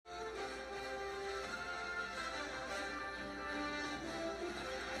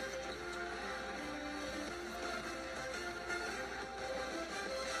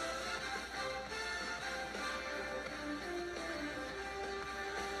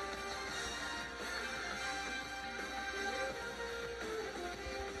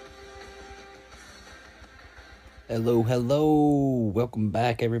Hello, hello. Welcome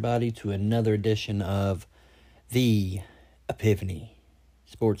back, everybody, to another edition of the Epiphany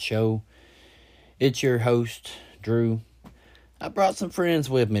Sports Show. It's your host, Drew. I brought some friends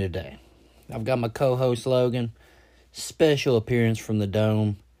with me today. I've got my co-host, Logan. Special appearance from the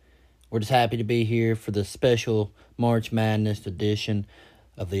Dome. We're just happy to be here for the special March Madness edition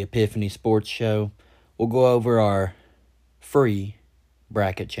of the Epiphany Sports Show. We'll go over our free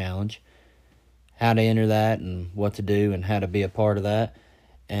bracket challenge, how to enter that and what to do and how to be a part of that.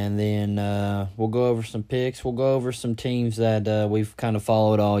 And then we'll go over some picks. We'll go over some teams that we've kind of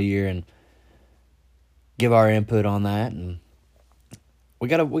followed all year and give our input on that. And we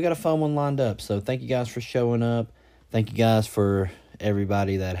got a fun one lined up. So thank you guys for showing up. Thank you guys for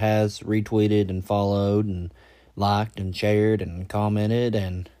everybody that has retweeted and followed and liked and shared and commented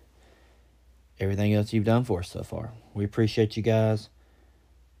and everything else you've done for us so far. We appreciate you guys.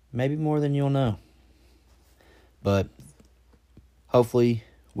 Maybe more than you'll know. But hopefully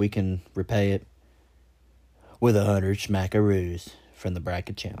we can repay it with 100 smackaroos from the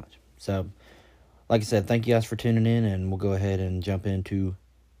bracket challenge. So, like I said, thank you guys for tuning in, and we'll go ahead and jump into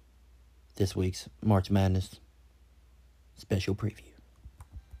this week's March Madness special preview.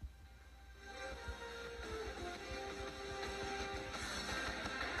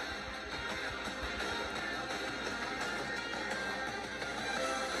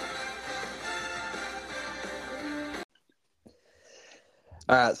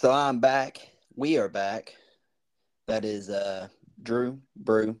 All right, so I'm back. We are back. That is Drew,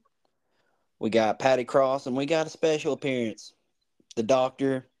 Brew. We got Patty Cross, and we got a special appearance. The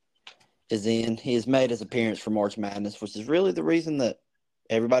doctor is in. He has made his appearance for March Madness, which is really the reason that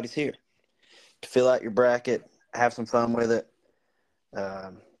everybody's here. To fill out your bracket, have some fun with it.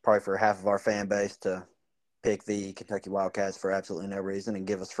 Probably for half of our fan base to pick the Kentucky Wildcats for absolutely no reason and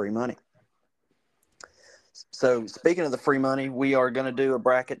give us free money. So, speaking of the free money, we are going to do a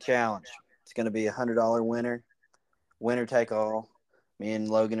bracket challenge. It's going to be a $100 winner take all. Me and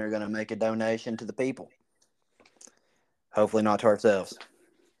Logan are going to make a donation to the people. Hopefully not to ourselves.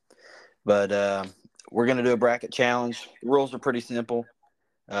 But we're going to do a bracket challenge. The rules are pretty simple.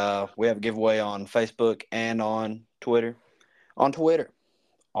 We have a giveaway on Facebook and on Twitter. On Twitter,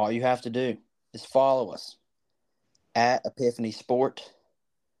 all you have to do is follow us at Epiphany Sport.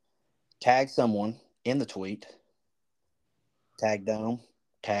 Tag someone in the tweet. Tag Dome.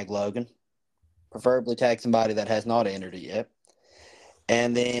 Tag Logan. Preferably tag somebody that has not entered it yet.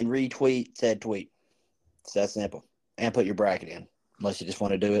 And then retweet said tweet. It's that simple. And put your bracket in. Unless you just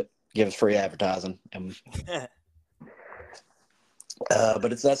want to do it. Give us free advertising. But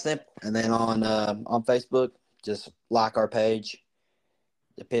it's that simple. And then on Facebook, just like our page,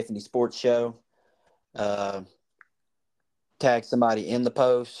 Epiphany Sports Show. Tag somebody in the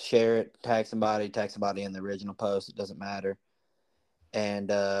post, share it, tag somebody in the original post. It doesn't matter. And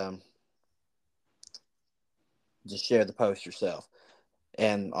just share the post yourself.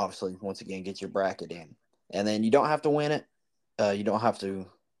 And obviously, once again, get your bracket in. And then you don't have to win it. You don't have to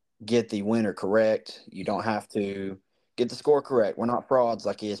get the winner correct. You don't have to get the score correct. We're not frauds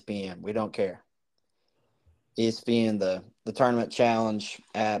like ESPN. We don't care. ESPN, the tournament challenge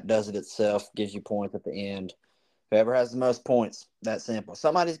app, does it itself, gives you points at the end. Whoever has the most points, that simple.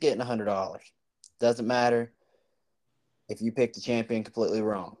 Somebody's getting $100. Doesn't matter if you pick the champion completely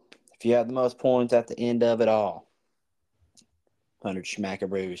wrong. If you have the most points at the end of it all, 100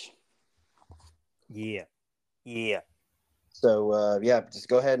 smackaroos. Yeah. So, just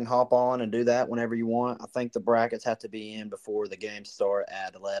go ahead and hop on and do that whenever you want. I think the brackets have to be in before the games start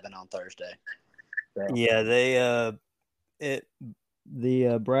at 11 on Thursday. So, Yeah,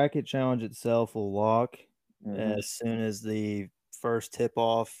 the bracket challenge itself will lock as soon as the first tip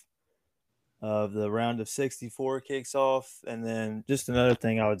off of the round of 64 kicks off. And then just another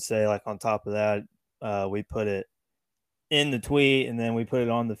thing I would say, like on top of that, we put it in the tweet and then we put it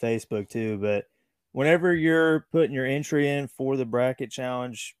on the Facebook too. But whenever you're putting your entry in for the bracket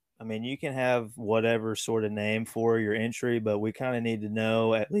challenge, I mean, you can have whatever sort of name for your entry, but we kind of need to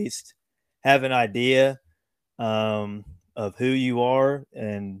know, at least have an idea of who you are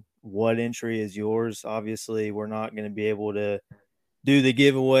and what entry is yours. Obviously, we're not going to be able to do the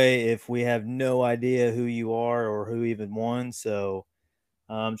giveaway if we have no idea who you are or who even won. So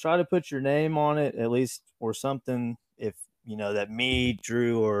try to put your name on it at least, or something, if you know that me,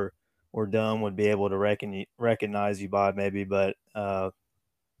 Drew, or Dumb would be able to recognize you by, maybe. But I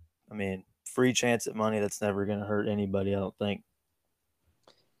mean, free chance at money, that's never going to hurt anybody, I don't think.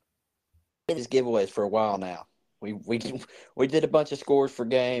 these giveaways for a while now. We did a bunch of scores for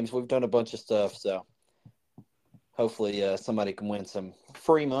games. We've done a bunch of stuff. So hopefully somebody can win some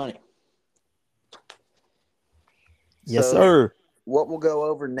free money. Yes, So sir. what we'll go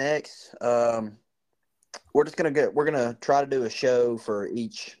over next, we're gonna try to do a show for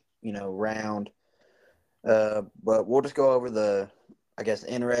each round, but we'll just go over the I guess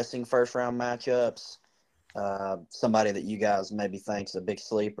interesting first round matchups. Somebody that you guys maybe think's a big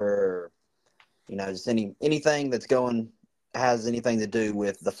sleeper, or just anything that's going has anything to do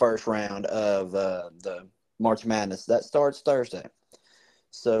with the first round of the March Madness that starts Thursday.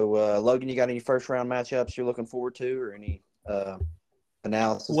 So, Logan, you got any first round matchups you're looking forward to, or any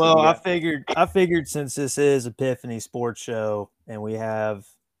analysis that Well, you got? I figured since this is Epiphany Sports Show and we have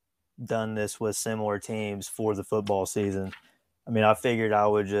done this with similar teams for the football season, I mean, I figured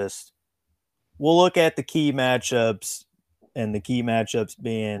we'll look at the key matchups, and the key matchups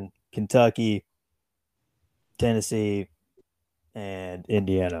being Kentucky, Tennessee, and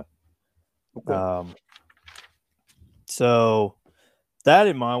Indiana. Okay. So that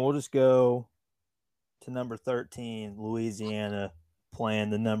in mind, we'll just go to number 13, Louisiana, playing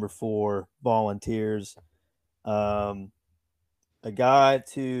the number 4 Volunteers. A guy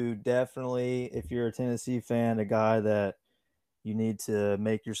to definitely, if you're a Tennessee fan, a guy that you need to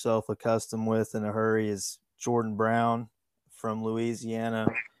make yourself accustomed with in a hurry is Jordan Brown from Louisiana.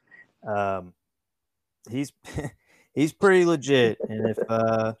 Um, he's he's pretty legit, and if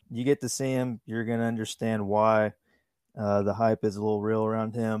you get to see him, you're gonna understand why the hype is a little real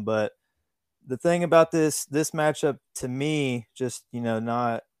around him. But the thing about this matchup to me, just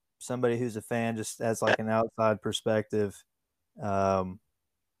not somebody who's a fan, just as like an outside perspective, um,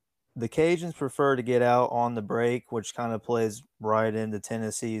 the Cajuns prefer to get out on the break, which kind of plays right into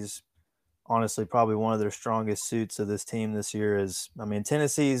Tennessee's. Honestly, probably one of their strongest suits of this team this year is, I mean,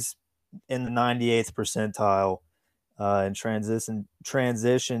 Tennessee's in the 98th percentile in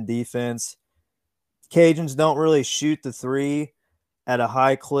transition defense. Cajuns don't really shoot the three at a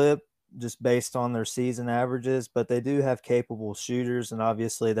high clip just based on their season averages, but they do have capable shooters, and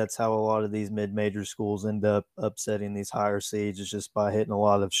obviously that's how a lot of these mid-major schools end up upsetting these higher seeds, is just by hitting a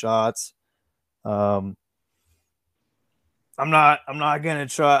lot of shots. I'm not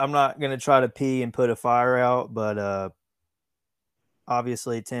gonna try to pee and put a fire out, but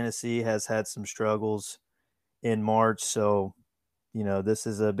obviously Tennessee has had some struggles in March, so this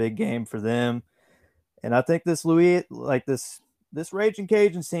is a big game for them. And I think this Raging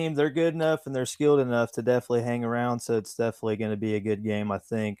Cajuns team, they're good enough and they're skilled enough to definitely hang around. So it's definitely going to be a good game, I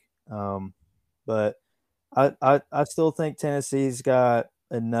think. But I still think Tennessee's got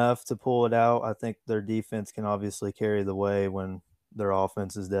enough to pull it out. I think their defense can obviously carry the way when their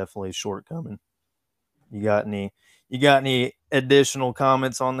offense is definitely shortcoming. You got any additional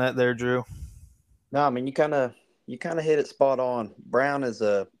comments on that there, Drew? No, I mean you kind of hit it spot on. Brown is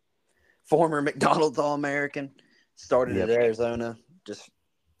a former McDonald's All-American. Started at Yep. Arizona. Just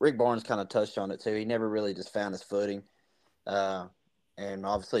Rick Barnes kind of touched on it too. He never really just found his footing, uh, and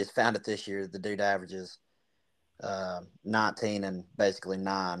obviously he's found it this year. The dude averages 19 and basically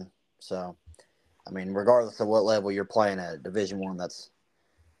 9. So, I mean, regardless of what level you're playing at, Division One, that's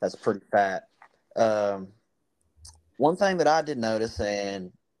pretty fat. Um, One thing that I did notice,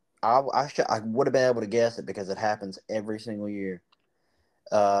 and I would have been able to guess it because it happens every single year.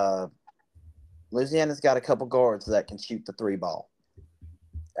 Uh, Louisiana's got a couple guards that can shoot the three ball.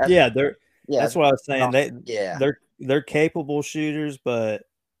 That's Yeah, yeah, that's what I was saying. yeah, They're capable shooters, but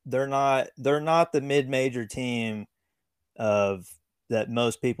they're not the mid-major team of that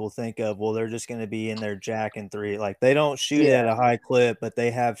most people think of. Well, they're just going to be in there jacking three. Like they don't shoot it at yeah. a high clip, but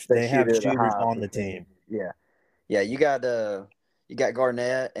they have They they shoot have it at a shooters high on the team. percentage. Yeah, yeah. You got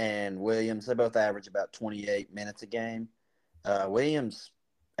Garnett and Williams. They both average about 28 minutes a game. Williams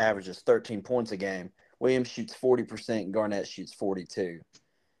averages 13 points a game. Williams shoots 40%. Garnett shoots 42.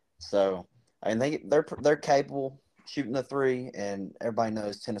 So I think they're capable shooting the three, and everybody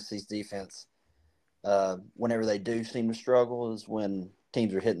knows Tennessee's defense. Whenever they do seem to struggle, is when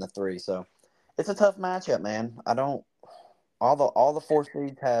teams are hitting the three. So it's a tough matchup, man. I don't. All the four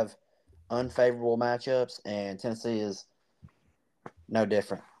seeds have unfavorable matchups, and Tennessee is no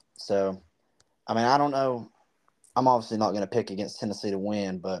different. So I mean, I don't know. I'm obviously not going to pick against Tennessee to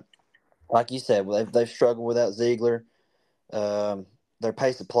win, but like you said, they've struggled without Ziegler. Um, their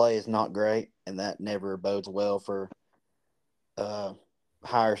pace of play is not great, and that never bodes well for uh,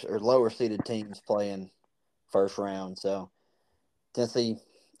 higher or lower seeded teams playing first round. So Tennessee,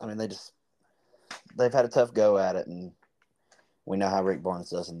 I mean, they've had a tough go at it, and we know how Rick Barnes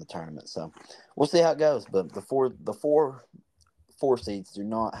does in the tournament. So we'll see how it goes. But the four seeds do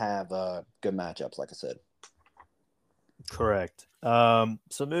not have good matchups, like I said. Correct.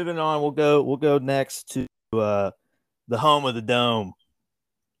 So moving on, we'll go next to the home of the dome.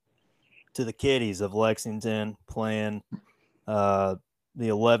 to the Kitties of Lexington playing the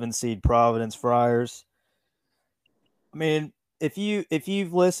 11 seed Providence Friars. I mean, if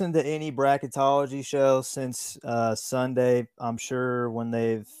you've listened to any bracketology show since Sunday, I'm sure when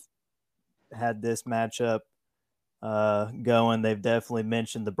they've had this matchup going, they've definitely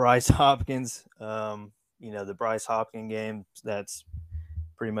mentioned the Bryce Hopkins. The Bryce Hopkins game that's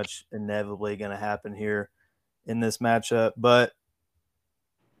pretty much inevitably going to happen here in this matchup. But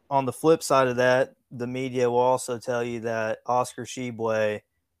on the flip side of that, the media will also tell you that Oscar Tshiebwe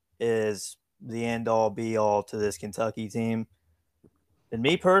is the end-all, be-all to this Kentucky team. And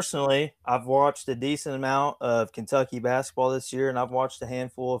me personally, I've watched a decent amount of Kentucky basketball this year, and I've watched a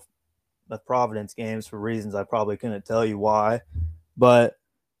handful of Providence games for reasons I probably couldn't tell you why. But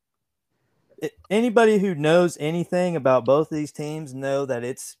anybody who knows anything about both of these teams know that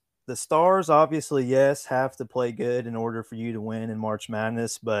it's the stars, obviously, yes, have to play good in order for you to win in March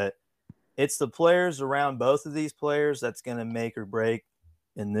Madness, but it's the players around both of these players that's going to make or break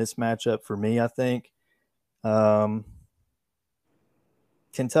in this matchup for me, I think.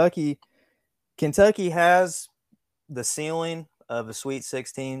 Kentucky has the ceiling of a Sweet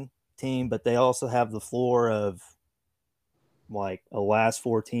 16 team, but they also have the floor of like a last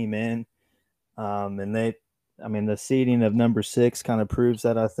four team in. And the seeding of number 6 kind of proves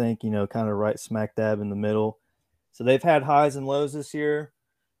that, I think, kind of right smack dab in the middle. So they've had highs and lows this year.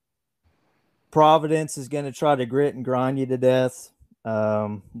 Providence is going to try to grit and grind you to death.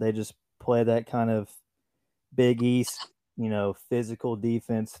 They just play that kind of Big East, physical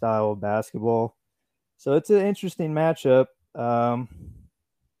defense style of basketball. So it's an interesting matchup.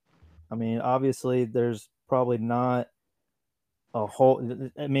 Obviously there's probably not a whole.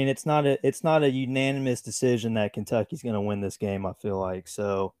 It's not a unanimous decision that Kentucky's going to win this game, I feel like.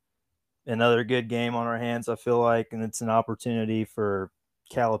 So another good game on our hands, I feel like, and it's an opportunity for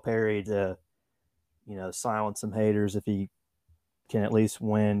Calipari to, silence some haters if he can at least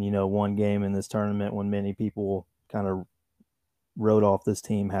win, one game in this tournament when many people kind of wrote off this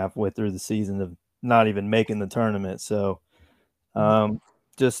team halfway through the season of not even making the tournament. So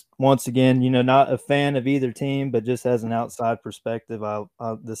just once again, not a fan of either team, but just as an outside perspective,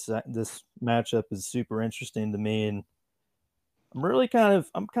 this matchup is super interesting to me, and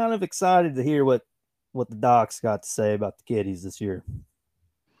I'm kind of excited to hear what the Docs got to say about the Kitties this year.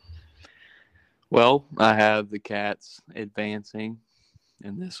 Well, I have the Cats advancing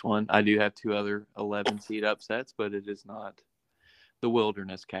in this one. I do have 2 other 11 seed upsets, but it is not the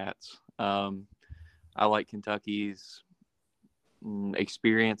Wilderness Cats. I like Kentucky's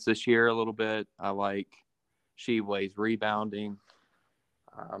experience this year a little bit. I like Tshiebwe's rebounding.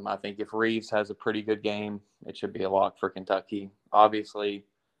 I think if Reeves has a pretty good game, it should be a lock for Kentucky. Obviously,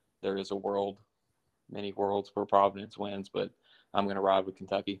 there is many worlds where Providence wins, but I'm going to ride with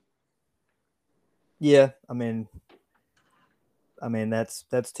Kentucky. Yeah, that's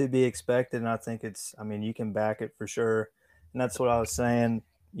to be expected, and I think you can back it for sure. And that's what I was saying.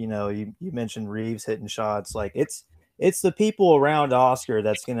 You mentioned Reeves hitting shots. Like it's the people around Oscar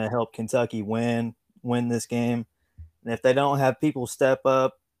that's going to help Kentucky win this game. And if they don't have people step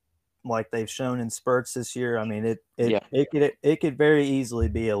up like they've shown in spurts this year, it could very easily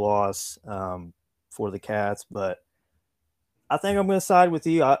be a loss for the Cats. But I think I'm going to side with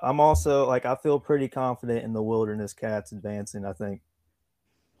you. I'm also I feel pretty confident in the Wilderness Cats advancing, I think.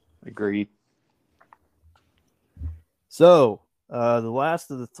 Agreed. So the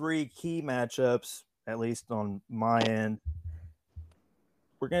last of the 3 key matchups, at least on my end,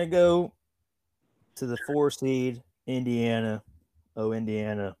 we're going to go to the 4 seed Indiana. Oh,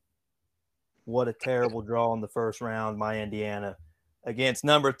 Indiana. What a terrible draw in the first round, my Indiana, against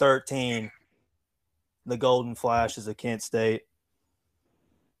number 13, the Golden Flashes of Kent State.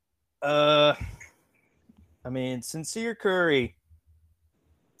 Sincere Curry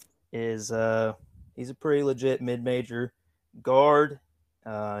is he's a pretty legit mid-major guard.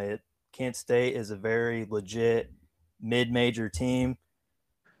 Kent State is a very legit mid-major team.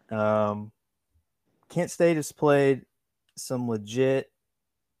 Kent State has played some legit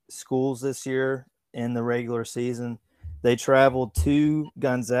schools this year in the regular season. They traveled to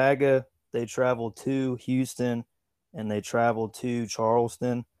Gonzaga, they traveled to Houston, and they traveled to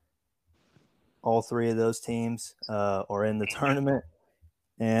Charleston. All 3 of those teams are in the tournament.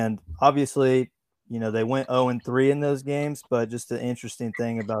 And obviously, they went 0-3 in those games, but just the interesting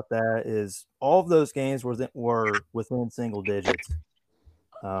thing about that is all of those games were within single digits.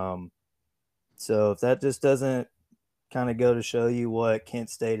 So if that just doesn't kind of go to show you what Kent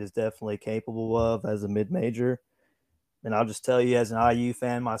State is definitely capable of as a mid-major, and I'll just tell you as an IU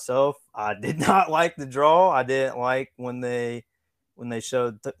fan myself, I did not like the draw. I didn't like when they when they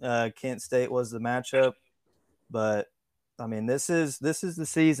showed Kent State was the matchup. But I mean, this is the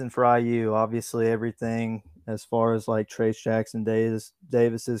season for IU. Obviously, everything as far as like Trace Jackson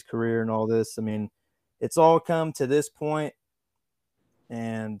Davis's career and all this. I mean, it's all come to this point,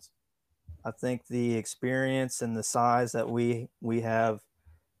 and I think the experience and the size that we have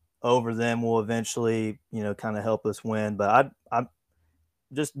over them will eventually, kind of help us win. But I'm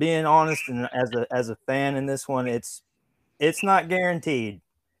just being honest, and as a fan in this one, it's not guaranteed.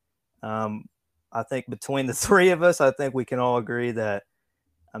 I think between the three of us, I think we can all agree that,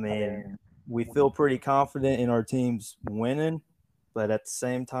 I mean, we feel pretty confident in our teams winning, but at the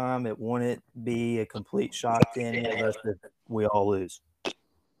same time, it wouldn't be a complete shock to any of us if we all lose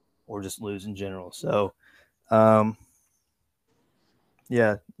or just lose in general. So,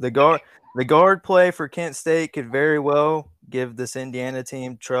 yeah, the guard play for Kent State could very well give this Indiana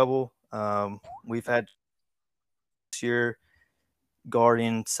team trouble. We've had this year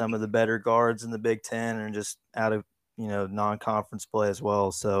guarding some of the better guards in the Big Ten and just out of non-conference play as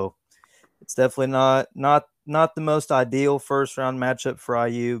well. So it's definitely not the most ideal first round matchup for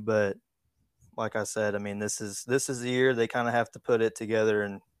IU, but like I said, I mean this is the year they kind of have to put it together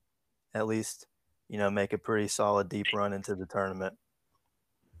and at least make a pretty solid deep run into the tournament.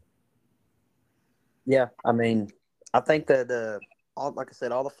 Yeah, I mean, I think that like I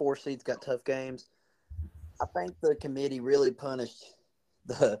said, all the 4 seeds got tough games. I think the committee really punished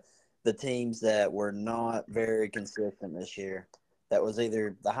the teams that were not very consistent this year. That was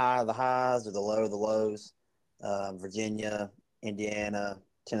either the high of the highs or the low of the lows. Virginia, Indiana,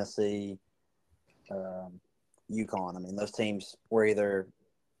 Tennessee, UConn. I mean, those teams were either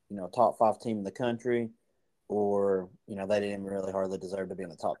top 5 team in the country, or they didn't really hardly deserve to be in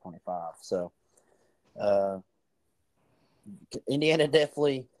the top 25. So Indiana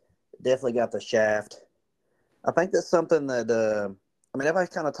definitely got the shaft. I think that's something that I mean, everybody's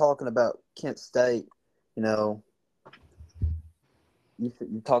kind of talking about Kent State. You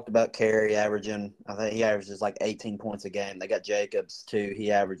talked about Carey averaging. I think he averages like 18 points a game. They got Jacobs too.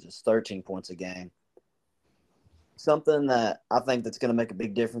 He averages 13 points a game. Something that I think that's going to make a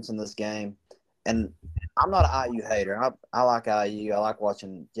big difference in this game. And I'm not an IU hater. I like IU. I like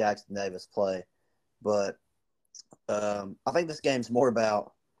watching Jackson Davis play. But I think this game's more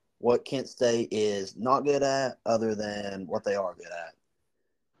about what Kent State is not good at other than what they are good at.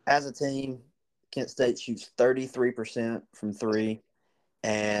 As a team, Kent State shoots 33% from 3.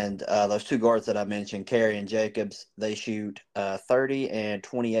 And those 2 guards that I mentioned, Carey and Jacobs, they shoot 30 and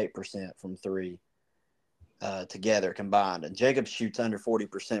 28% from 3 together combined. And Jacobs shoots under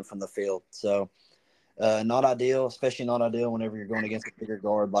 40% from the field. So not ideal, especially not ideal whenever you're going against a bigger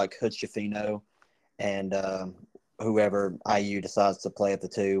guard like Hutchefino and whoever IU decides to play at the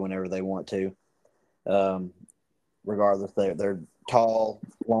 2 whenever they want to. Regardless, they're tall,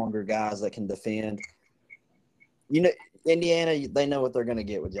 longer guys that can defend. Indiana, they know what they're going to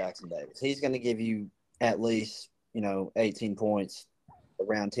get with Jackson Davis. He's going to give you at least, 18 points,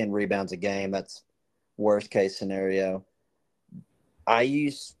 around 10 rebounds a game. That's worst case scenario.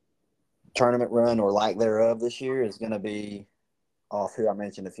 IU's tournament run or lack thereof this year is going to be off who I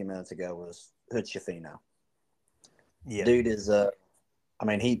mentioned a few minutes ago was Hutchefino. Yeah. Dude is I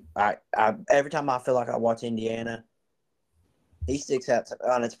mean, I every time I feel like I watch Indiana, he sticks out.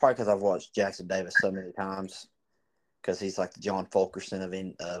 And it's probably because I've watched Jackson Davis so many times, because he's like the John Fulkerson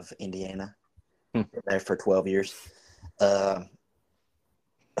of Indiana. Been there for 12 years.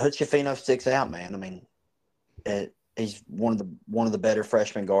 Hutchefino sticks out, man. I mean, he's one of the better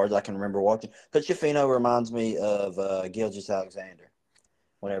freshman guards I can remember watching. Hutchefino reminds me of Gilgeous-Alexander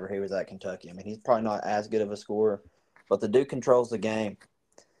whenever he was at Kentucky. I mean, he's probably not as good of a scorer, but the dude controls the game.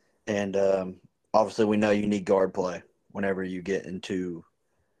 And obviously we know you need guard play whenever you get into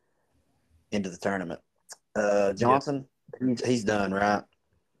the tournament. Johnson, he's done, right?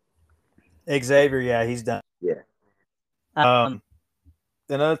 Xavier, yeah, he's done. Yeah.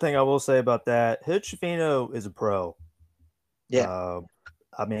 Another thing I will say about that, Hutchefino is a pro. Yeah.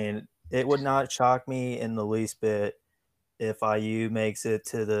 I mean, it would not shock me in the least bit if IU makes it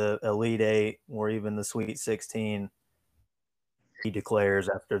to the Elite 8 or even the Sweet 16. He declares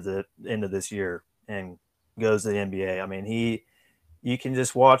after the end of this year and goes to the NBA. I mean, you can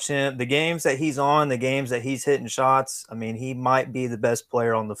just watch him. The games that he's on, the games that he's hitting shots, I mean, he might be the best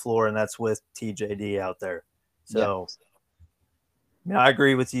player on the floor, and that's with TJD out there. So, yeah. I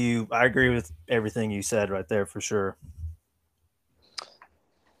agree with you. I agree with everything you said right there for sure.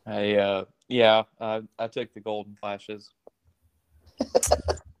 I took the Golden Flashes.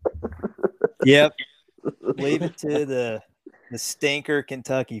 Yep. Leave it to the stinker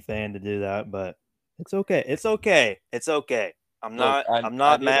Kentucky fan to do that, but it's okay. It's okay. I'm Look, not. I'm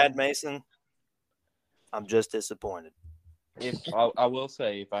not mad, Mason. I'm just disappointed. If I will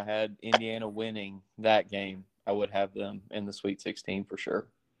say, if I had Indiana winning that game, I would have them in the Sweet 16 for sure,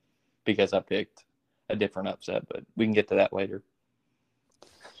 because I picked a different upset. But we can get to that later.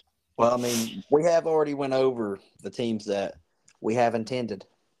 Well, I mean, we have already went over the teams that we have intended.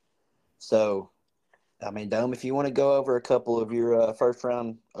 So, I mean, Dome, if you want to go over a couple of your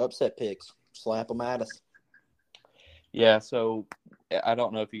first-round upset picks, slap them at us. Yeah, so I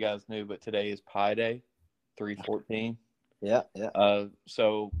don't know if you guys knew, but today is Pi Day, 3/14. Yeah.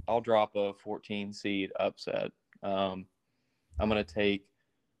 So I'll drop a 14 seed upset. I'm going to take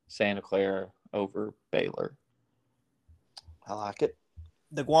Santa Clara over Baylor. I like it.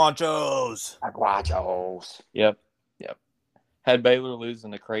 The Guanchos. Aguachos. Yep. Had Baylor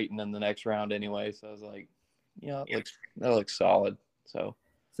losing to Creighton in the next round anyway, so I was like, that looks solid. So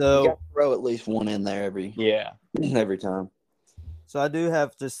You got to throw at least one in there every time. So I do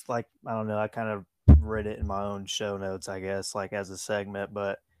have just I don't know, I kind of read it in my own show notes, I guess, as a segment,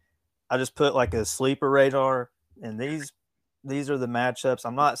 but I just put a sleeper radar, and these are the matchups.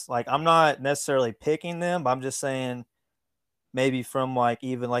 I'm not necessarily picking them, but I'm just saying maybe from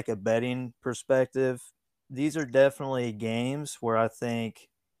even a betting perspective, these are definitely games where I think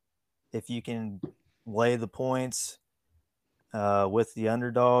if you can lay the points with the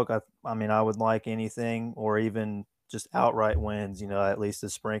underdog, I mean, I would like anything, or even just outright wins, at least a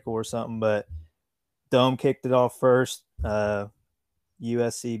sprinkle or something. But Dome kicked it off first. UCSB,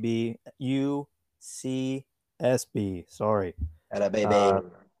 sorry.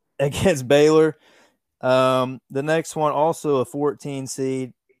 Against Baylor. The next one, also a 14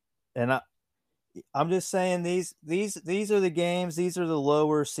 seed. And I'm just saying these are the games, these are the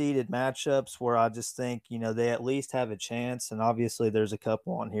lower seeded matchups where I just think, they at least have a chance. And obviously there's a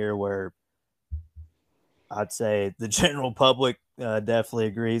couple on here where I'd say the general public definitely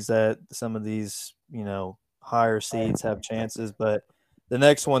agrees that some of these, higher seeds have chances. But the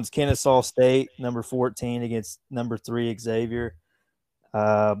next one's Kennesaw State, number 14 against number 3 Xavier.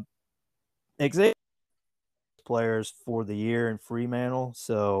 Xavier players for the year in Fremantle,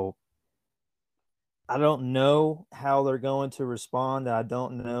 so I don't know how they're going to respond. I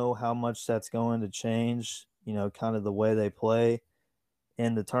don't know how much that's going to change, kind of the way they play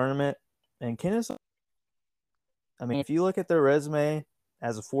in the tournament. And Kennesaw, I mean, if you look at their resume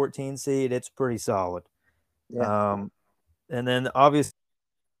as a 14 seed, it's pretty solid. Yeah. And then obviously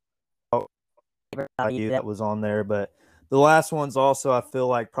that was on there, but the last one's also, I feel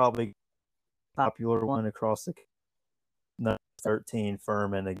like, probably popular one across the 13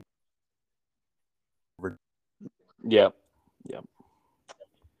 Furman. Yep.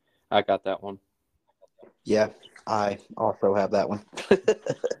 I got that one. Yeah, I also have that one.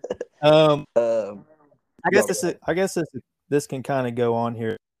 I guess this can kind of go on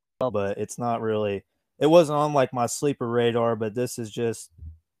here, but it's not really. It wasn't on my sleeper radar, but this is just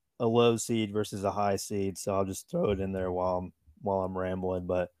a low seed versus a high seed, so I'll just throw it in there while I'm rambling.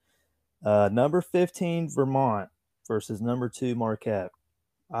 But number 15 Vermont versus number 2 Marquette.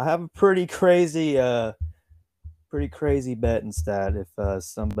 I have a pretty crazy betting stat if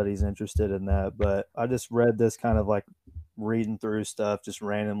somebody's interested in that. But I just read this kind of reading through stuff just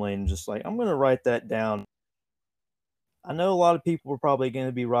randomly, and just I'm going to write that down. I know a lot of people are probably going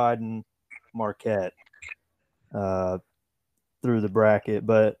to be riding Marquette through the bracket,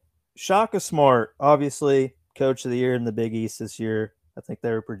 but Shaka Smart, obviously coach of the year in the Big East this year. I think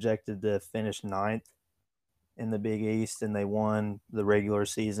they were projected to finish 9th in the Big East, and they won the regular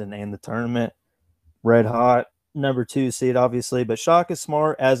season and the tournament. Red hot, number 2 seed, obviously. But Shaka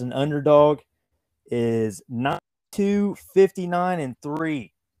Smart, as an underdog, is 92, 59, and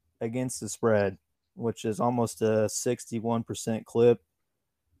 3 against the spread, which is almost a 61% clip.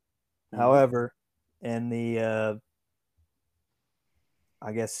 Mm-hmm. However, in the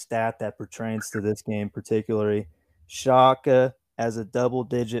I guess stat that pertains to this game particularly, Shaka as a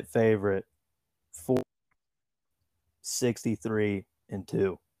double-digit favorite, 63 and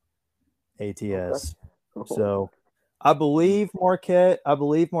 2 ATS. Okay. So I believe Marquette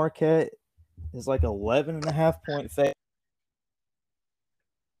is 11.5 point favorite.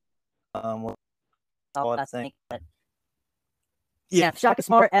 I think. But yeah, Shaka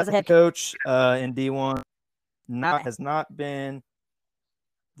Smart as a head coach in D1 has not been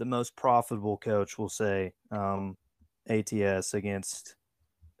the most profitable coach, we'll say, ATS against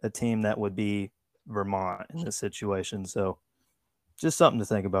a team that would be Vermont in this situation. So just something to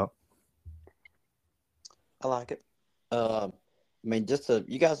think about. I like it. I mean,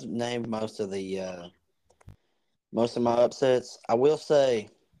 you guys named most of my upsets. I will say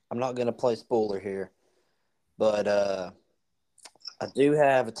I'm not going to play spoiler here, but I do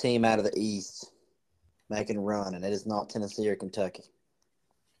have a team out of the East making a run, and it is not Tennessee or Kentucky.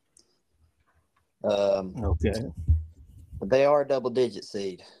 Okay. But they are a double-digit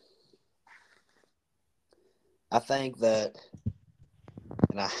seed. I think that,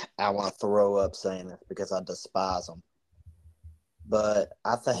 and I want to throw up saying this because I despise them, but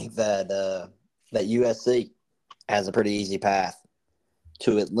I think that that USC has a pretty easy path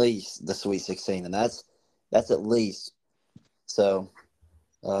to at least the Sweet 16, and that's at least. So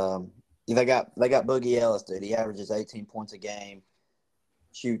they got Boogie Ellis, dude. He averages 18 points a game,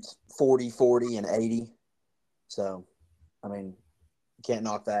 shoots 40, 40, and 80. So, I mean, you can't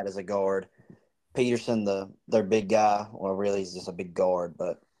knock that as a guard. Peterson, their big guy, well, really he's just a big guard,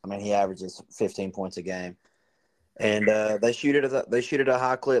 but I mean he averages 15 points a game, and they shoot at a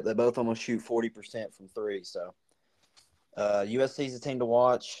high clip. They both almost shoot 40% from three. So USC is a team to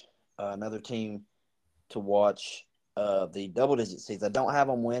watch. Another team to watch. The double-digit seeds. I don't have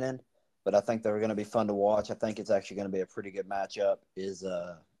them winning, but I think they're going to be fun to watch. I think it's actually going to be a pretty good matchup. Is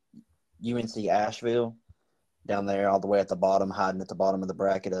UNC Asheville down there all the way at the bottom, hiding at the bottom of the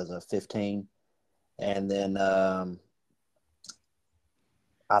bracket as a 15. And then I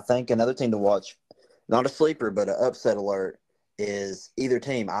think another team to watch, not a sleeper, but an upset alert, is either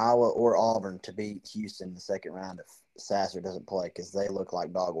team, Iowa or Auburn, to beat Houston in the second round if Sasser doesn't play, because they look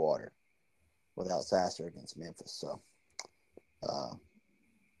like dog water without Sasser against Memphis. So,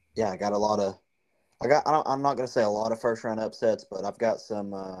 yeah, I got a lot of – I'm not going to say a lot of first-round upsets, but I've got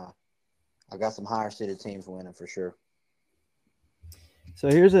some higher-seeded teams winning for sure. So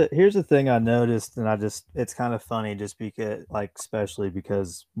here's a thing I noticed, and it's kind of funny just because, like, especially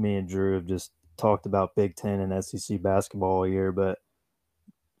because me and Drew have just talked about Big Ten and SEC basketball all year, but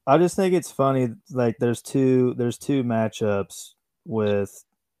I just think it's funny. Like, there's two matchups with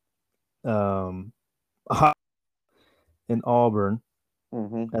in Auburn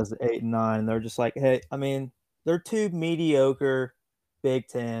as the 8 and 9. And they're just like, hey, I mean, they're two mediocre Big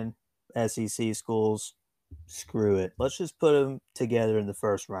Ten SEC schools. Screw it. Let's just put them together in the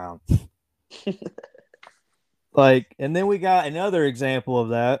first round. And then we got another example of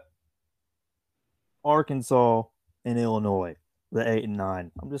that. Arkansas and Illinois, the 8 and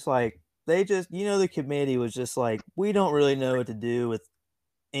 9. I'm just like, the committee was just like, we don't really know what to do with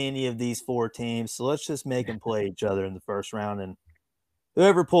any of these four teams, so let's just make them play each other in the first round. And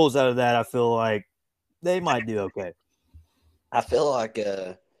whoever pulls out of that, I feel like they might do okay. I feel like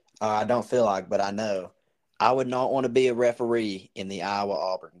I don't feel like, but I know I would not want to be a referee in the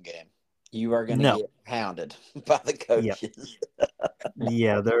Iowa-Auburn game. You are going to get hounded by the coaches. Yep.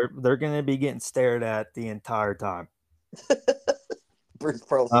 Yeah, they're going to be getting stared at the entire time. Bruce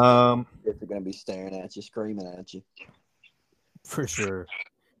Pearl's they're going to be staring at you, screaming at you. For sure.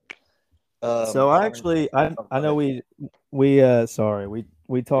 So I know we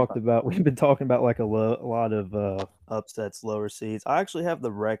talked about, we've been talking about like a lot of upsets, lower seeds. I actually have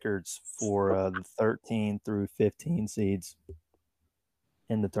the records for the 13 through 15 seeds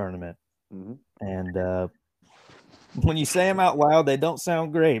in the tournament. Mm-hmm. And when you say them out loud, they don't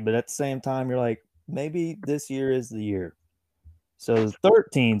sound great, but at the same time, you're like, maybe this year is the year. So the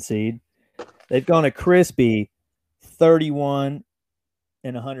 13 seed, they've gone a crispy 31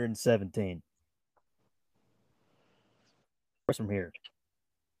 and 117. From here.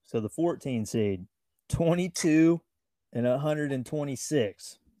 So the 14 seed, 22 and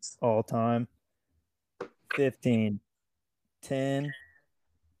 126 all time. 15, 10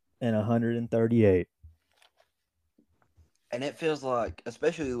 and 138. And it feels like,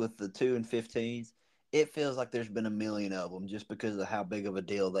 especially with the 2 and 15s, it feels like there's been a million of them just because of how big of a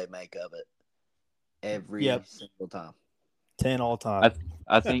deal they make of it every single time. 10 all time.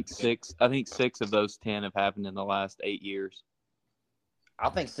 I think six of those 10 have happened in the last 8 years. I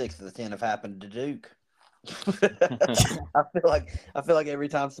think 6 of the 10 have happened to Duke. I feel like every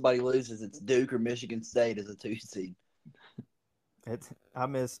time somebody loses, it's Duke or Michigan State as a 2 seed. I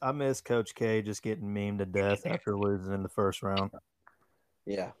miss Coach K just getting memed to death after losing in the first round.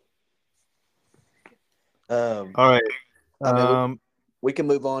 Yeah. All right. I mean, we can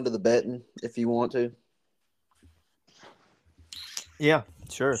move on to the betting if you want to. Yeah,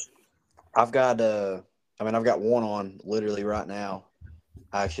 sure. I've got one on literally right now.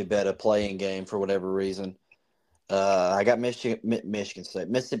 I actually bet a playing game for whatever reason. I got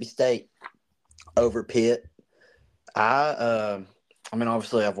Mississippi State over Pitt.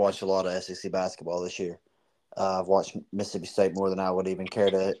 Obviously I've watched a lot of SEC basketball this year. I've watched Mississippi State more than I would even care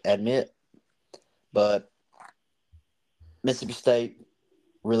to admit. But Mississippi State,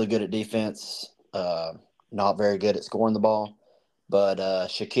 really good at defense, not very good at scoring the ball. But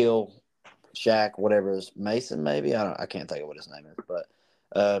Shaquille Shaq, whatever is Mason, maybe I can't think of what his name is,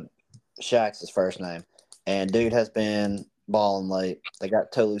 but Shaq's his first name, and dude has been balling late. They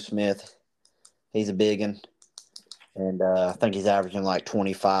got Tolu Smith, he's a big one, and I think he's averaging like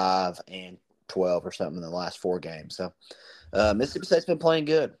 25 and 12 or something in the last 4 games. So Mississippi State's been playing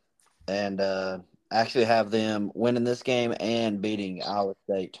good, and actually have them winning this game and beating Iowa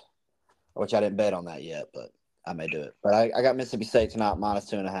State, which I didn't bet on that yet, but I may do it. But I got Mississippi State tonight minus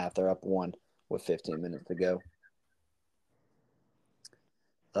 2.5. They're up 1 with 15 minutes to go.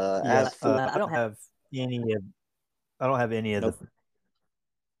 As for I don't have any of Nope.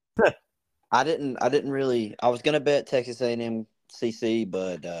 the. I didn't really. I was gonna bet Texas A&M CC,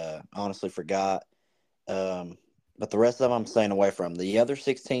 but honestly forgot. But the rest of them I'm staying away from. The other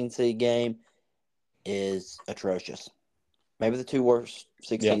 16 seed game is atrocious. Maybe the 2 worst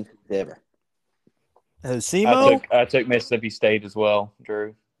 16 seeds ever. SEMO? I took Mississippi State as well,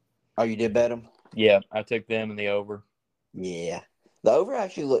 Drew. Oh, you did bet them? Yeah, I took them in the over. Yeah, the over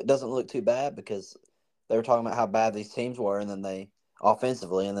actually doesn't look too bad because they were talking about how bad these teams were, and then they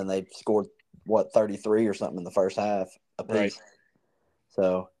offensively, and then they scored 33 or something in the first half apiece. Right.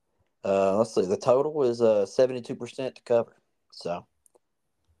 So let's see. The total was 72% to cover, so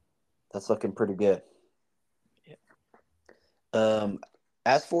that's looking pretty good. Yeah.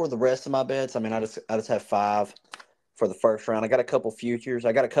 As for the rest of my bets, I mean, I just have 5 for the first round. I got a couple futures.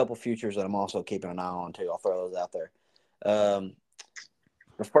 That I'm also keeping an eye on too. I'll throw those out there.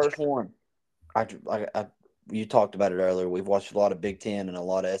 The first one, you talked about it earlier. We've watched a lot of Big Ten and a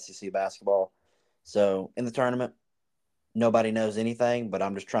lot of SEC basketball. So in the tournament, nobody knows anything, but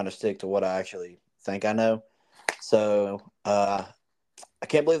I'm just trying to stick to what I actually think I know. So I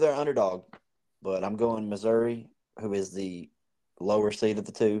can't believe they're an underdog, but I'm going Missouri, who is the lower seed of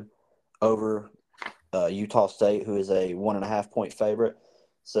the 2, over Utah State, who is a 1.5-point favorite.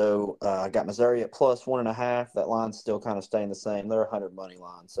 So I got Missouri at plus 1.5. That line's still kind of staying the same. They're 100 money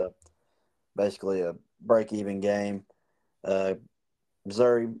line, so basically a break-even game.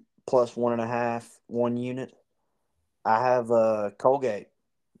 Missouri plus 1.5, 1 unit. I have Colgate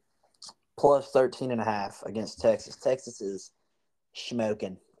plus 13.5 against Texas. Texas is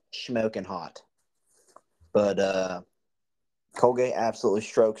smoking hot. But Colgate absolutely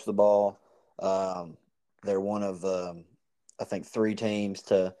strokes the ball. They're one of, I think, 3 teams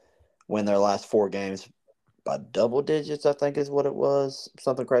to win their last 4 games by double digits, I think is what it was,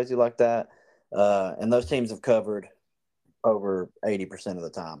 something crazy like that. And those teams have covered over 80% of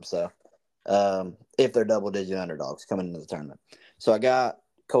the time. So if they're double-digit underdogs coming into the tournament. So I got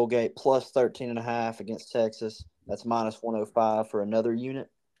Colgate plus 13.5 against Texas. That's minus 105 for another unit.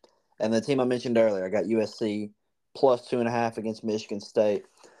 And the team I mentioned earlier, I got USC plus 2.5 against Michigan State.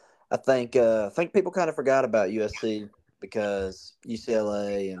 I think people kind of forgot about USC because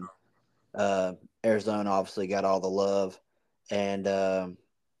UCLA and Arizona obviously got all the love. And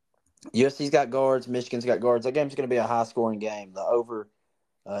USC's got guards. Michigan's got guards. That game's going to be a high-scoring game. The over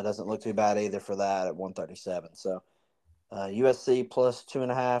doesn't look too bad either for that at 137. So USC plus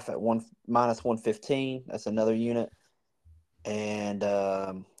 2.5 at minus 115. That's another unit. And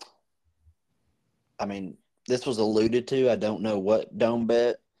I mean, this was alluded to. I don't know what Dome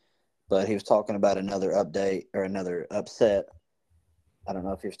bet, but he was talking about another update or another upset. I don't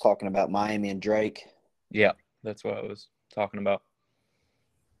know if he was talking about Miami and Drake. Yeah, that's what I was talking about.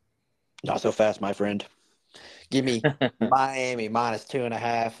 Not so fast, my friend. Give me Miami minus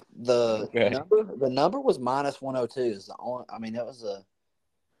 2.5. The number was minus 102. Is the only. I mean, that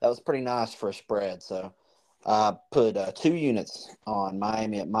was pretty nice for a spread. So I put 2 units on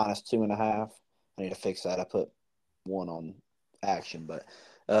Miami at minus 2.5. I need to fix that. I put 1 on action, but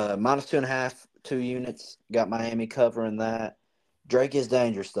minus 2.5, 2 units. Got Miami covering that. Drake is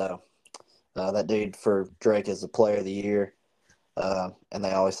dangerous though. That dude for Drake is the player of the year, and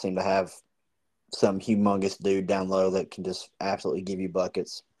they always seem to have some humongous dude down low that can just absolutely give you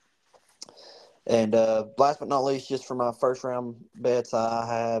buckets. And last but not least, just for my first round bets, I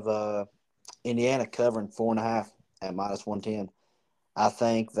have Indiana covering 4.5 at minus 110. I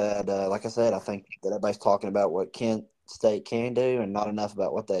think that, like I said, I think that everybody's talking about what Kent State can do and not enough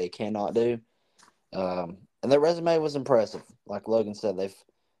about what they cannot do. And their resume was impressive. Like Logan said,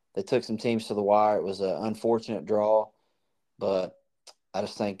 they took some teams to the wire. It was an unfortunate draw, but I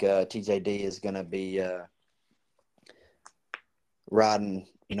just think TJD is going to be riding.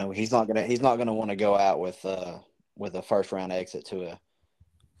 You know, he's not gonna want to go out with a first round exit to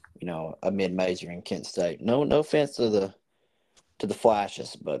a mid major in Kent State. No offense to the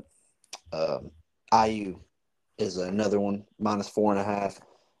Flashes, but IU is another one minus 4.5.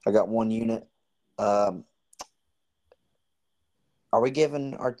 I got 1 unit. Are we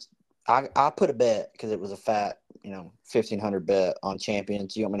giving I put a bet because it was a fat, 1,500 bet on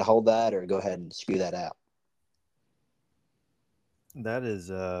champions. You want me to hold that or go ahead and spew that out? That is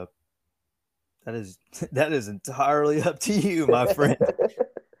that is entirely up to you, my friend.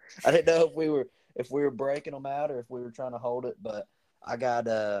 I didn't know if we were breaking them out or if we were trying to hold it, but I got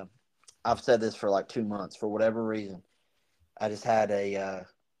I've said this for like 2 months for whatever reason. I just had a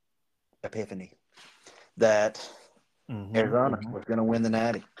epiphany that Arizona was going to win the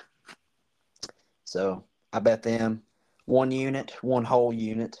Natty. So I bet them one whole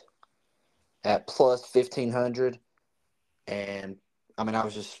unit at plus 1,500. And I mean, I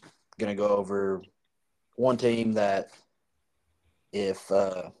was just going to go over one team that if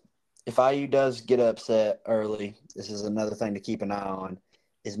IU does get upset early, this is another thing to keep an eye on,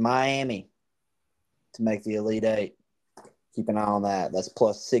 is Miami to make the Elite Eight. Keep an eye on that. That's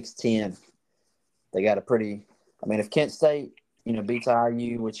plus 610. They got a pretty – I mean, if Kent State, beats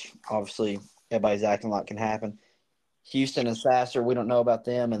IU, which obviously everybody's acting like can happen, Houston and Sasser, we don't know about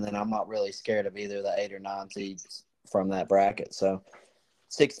them, and then I'm not really scared of either of the 8 or 9 seeds from that bracket. So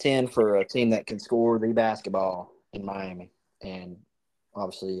 610 for a team that can score the basketball in Miami. And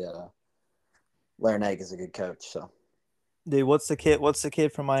obviously Larinaga is a good coach. So, dude, what's the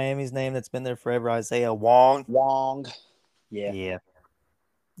kid from Miami's name that's been there forever? Isaiah Wong. Yeah.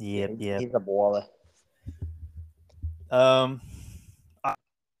 He's a baller. I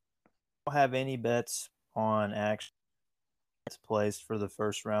don't have any bets on action placed for the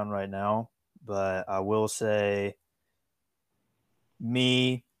first round right now, but I will say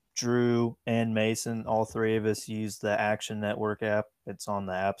me, Drew, and Mason, all three of us use the Action Network app. It's on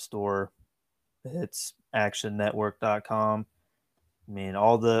the App Store. It's actionnetwork.com. I mean,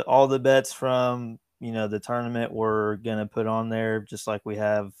 all the bets from, the tournament we're going to put on there just like we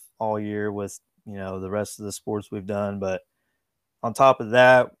have all year with, the rest of the sports we've done. But on top of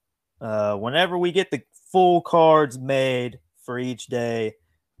that, whenever we get the full cards made for each day,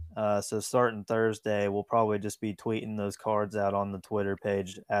 so starting Thursday, we'll probably just be tweeting those cards out on the Twitter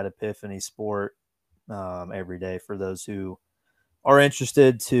page at Epiphany Sport every day for those who are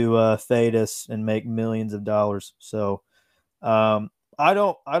interested to fade us and make millions of dollars. So I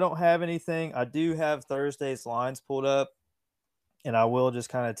don't have anything. I do have Thursday's lines pulled up, and I will just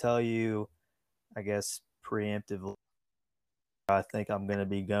kind of tell you, I guess, preemptively, I think I'm going to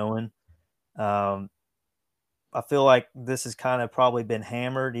be going. I feel like this has kind of probably been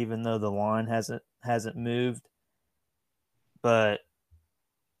hammered, even though the line hasn't moved. But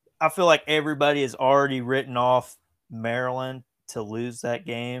I feel like everybody has already written off Maryland to lose that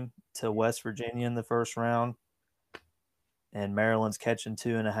game to West Virginia in the first round. And Maryland's catching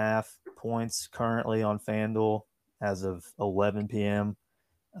 2.5 points currently on FanDuel as of 11 p.m.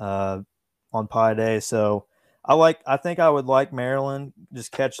 On Pi Day. So I think I would like Maryland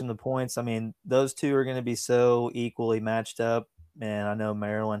just catching the points. I mean, those two are going to be so equally matched up. And I know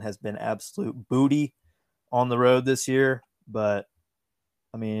Maryland has been absolute booty on the road this year. But,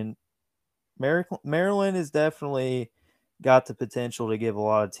 I mean, Maryland has definitely got the potential to give a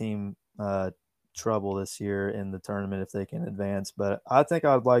lot of team trouble this year in the tournament if they can advance. But I think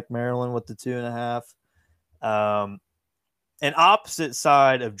I would like Maryland with the 2.5. An opposite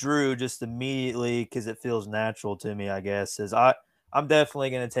side of Drew just immediately because it feels natural to me, I guess, is I'm definitely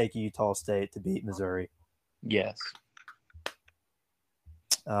going to take Utah State to beat Missouri. Yes.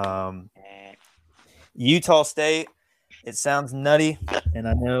 Utah State, it sounds nutty, and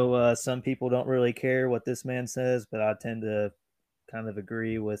I know some people don't really care what this man says, but I tend to kind of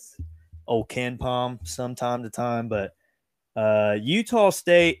agree with old Ken Palm from time to time. But Utah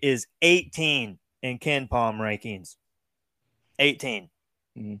State is 18 in Ken Palm rankings. 18.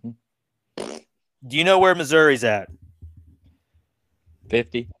 Mm-hmm. Do you know where Missouri's at?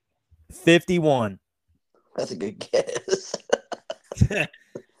 50. 51. That's a good guess.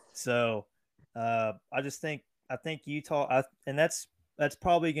 So I think Utah, and that's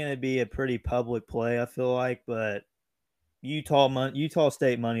probably going to be a pretty public play, I feel like, but Utah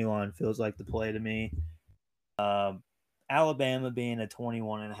State money line feels like the play to me. Alabama being a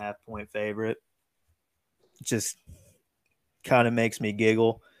 21.5 point favorite just kind of makes me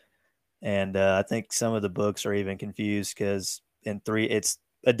giggle. And I think some of the books are even confused because it's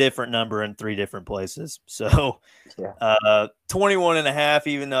a different number in 3 different places. So 21.5,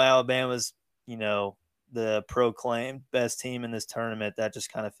 even though Alabama's, the proclaimed best team in this tournament, that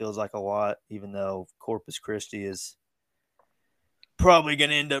just kind of feels like a lot, even though Corpus Christi is probably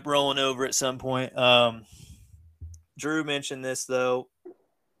going to end up rolling over at some point. Drew mentioned this, though.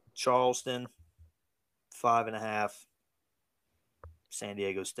 Charleston, 5.5. San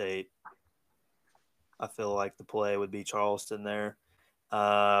Diego State. I feel like the play would be Charleston there.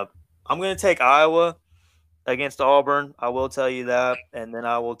 I'm going to take Iowa against Auburn. I will tell you that. And then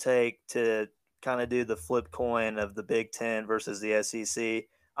I will take to kind of do the flip coin of the Big Ten versus the SEC.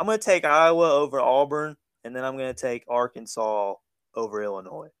 I'm going to take Iowa over Auburn, and then I'm going to take Arkansas over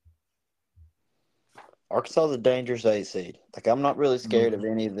Illinois. Arkansas is a dangerous 8 seed. Like, I'm not really scared of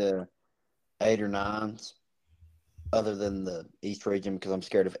any of the 8 or 9s other than the East region because I'm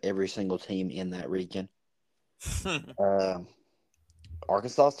scared of every single team in that region.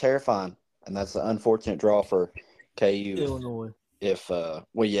 Arkansas is terrifying, and that's an unfortunate draw for KU. Illinois. If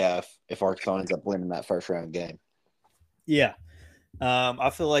Arkansas ends up winning that first round game. Yeah. I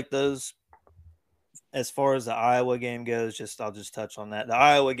feel like those, as far as the Iowa game goes, I'll just touch on that. The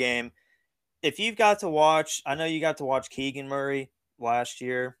Iowa game, if you've got to watch, I know you got to watch Keegan Murray last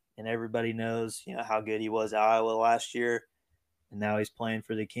year, and everybody knows, how good he was at Iowa last year, and now he's playing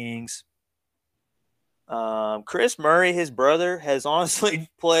for the Kings. Chris Murray, his brother, has honestly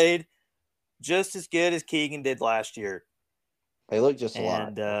played just as good as Keegan did last year. They look just alike.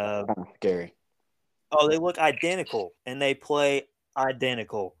 Kind of scary. Oh, they look identical, and they play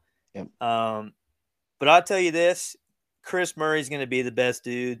identical. Yep. But I'll tell you this, Chris Murray's going to be the best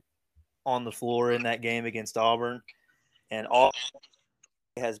dude on the floor in that game against Auburn. And Auburn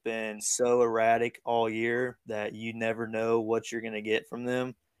has been so erratic all year that you never know what you're going to get from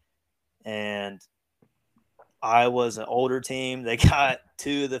them. And Iowa's an older team. They got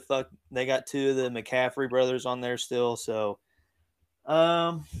two of the McCaffrey brothers on there still. So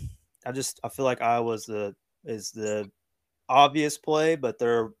I feel like Iowa is the obvious play, but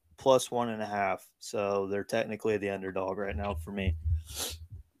they're plus 1.5, so they're technically the underdog right now for me.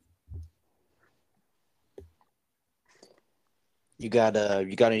 You got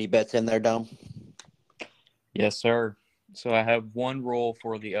any bets in there, Dom? Yes, sir. So I have one rule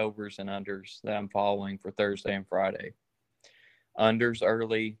for the overs and unders that I'm following for Thursday and Friday. Unders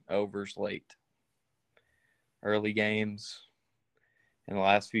early, overs late. Early games in the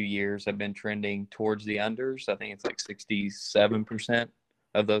last few years have been trending towards the unders. I think it's like 67%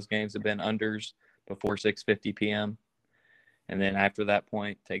 of those games have been unders before 6:50 p.m. And then after that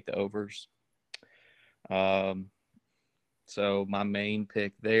point, take the overs. So my main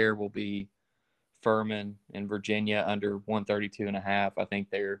pick there will be Furman in Virginia under 132.5. I think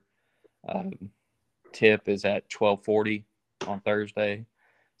their tip is at 12:40 on Thursday.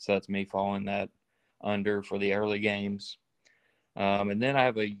 So that's me following that under for the early games. And then I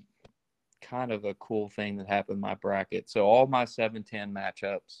have a kind of a cool thing that happened in my bracket. So all my 7-10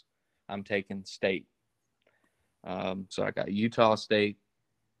 matchups, I'm taking state. So I got Utah State,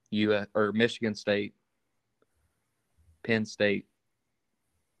 Michigan State, Penn State,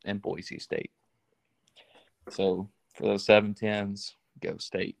 and Boise State. So for those 7-10s, go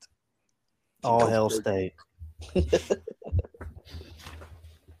State. All hell State.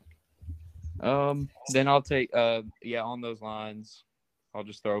 Then I'll take on those lines, I'll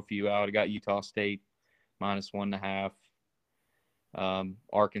just throw a few out. I got Utah State minus 1.5.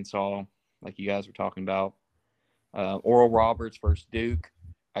 Arkansas, like you guys were talking about. Oral Roberts versus Duke.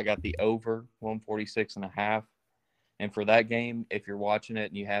 I got the over 146.5. And for that game, if you're watching it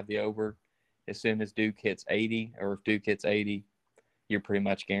and you have the over, as soon as Duke hits 80, or if Duke hits 80, you're pretty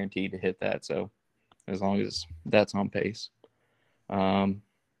much guaranteed to hit that. So as long as that's on pace. But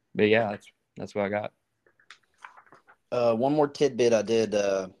yeah, that's what I got. One more tidbit I did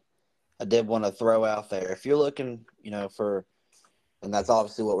want to throw out there. If you're looking, and that's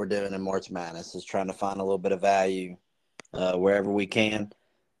obviously what we're doing in March Madness, is trying to find a little bit of value wherever we can.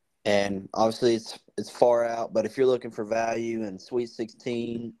 And obviously it's far out, but if you're looking for value in Sweet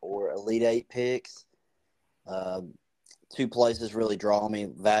 16 or Elite 8 picks, two places really draw me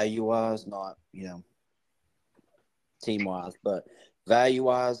value-wise, not, team-wise, but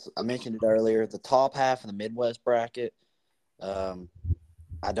value-wise. I mentioned it earlier, the top half of the Midwest bracket,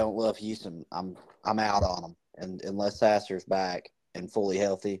 I don't love Houston. I'm out on them, and unless Sasser's back and fully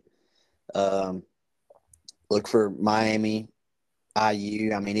healthy. Look for Miami,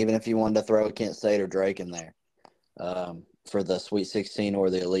 IU. I mean, even if you wanted to throw a Kent State or Drake in there for the Sweet 16 or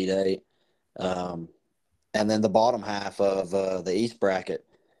the Elite 8. And then the bottom half of the East bracket,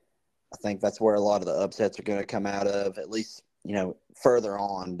 I think that's where a lot of the upsets are going to come out of, at least, further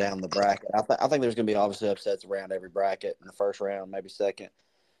on down the bracket. I think there's going to be obviously upsets around every bracket in the first round, maybe second.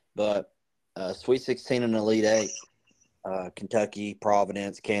 But Sweet 16 and Elite 8, Kentucky,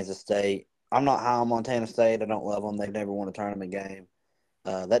 Providence, Kansas State. I'm not high on Montana State. I don't love them. They've never won a tournament game.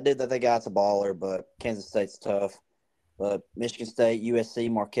 That dude that they got's a baller, but Kansas State's tough. But Michigan State,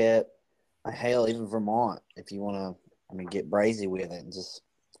 USC, Marquette, hell, even Vermont, if you want to, get brazy with it and just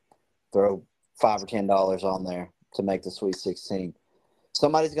throw $5 or $10 on there to make the Sweet 16.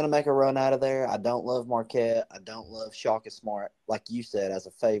 somebody's going to make a run out of there. I don't love Marquette. I don't love Shaka Smart, like you said, as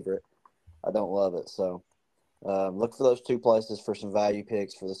a favorite. I don't love it. So look for those two places for some value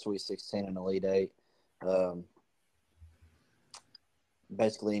picks for the Sweet 16 and Elite Eight.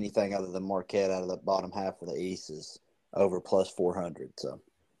 Basically anything other than Marquette out of the bottom half of the East is over plus 400.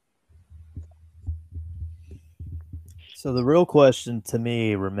 So the real question to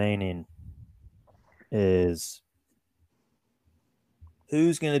me remaining is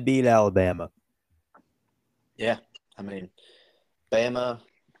who's going to beat Alabama? Yeah, I mean, Bama.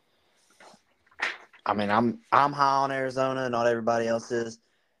 I mean, I'm high on Arizona. Not everybody else is.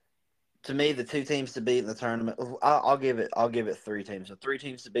 To me, the two teams to beat in the tournament. I'll give it three teams. So 3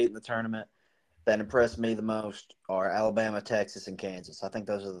 teams to beat in the tournament that impressed me the most are Alabama, Texas, and Kansas. I think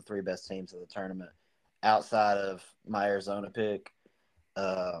those are the 3 best teams of the tournament outside of my Arizona pick.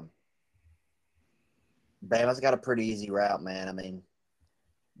 Bama's got a pretty easy route, man. I mean,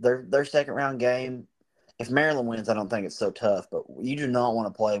 their second round game. If Maryland wins, I don't think it's so tough. But you do not want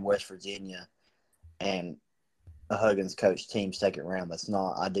to play West Virginia and a Huggins coach team second round. That's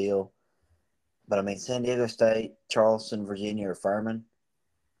not ideal. But I mean, San Diego State, Charleston, Virginia, or Furman,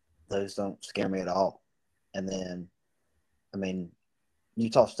 those don't scare me at all. And then, I mean,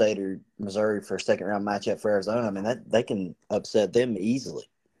 Utah State or Missouri for a second round matchup for Arizona. I mean, they can upset them easily.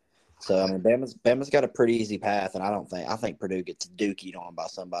 So I mean, Bama's got a pretty easy path, and I think Purdue gets dookied on by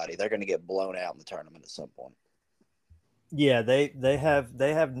somebody. They're going to get blown out in the tournament at some point. Yeah, they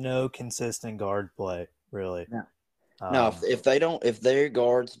have no consistent guard play really. No, if their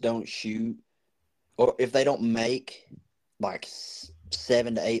guards don't shoot, or if they don't make like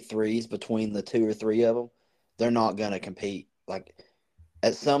 7 to 8 threes between the 2 or 3 of them, they're not going to compete. Like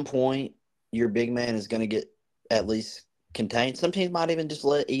at some point, your big man is going to get at least contained. Some teams might even just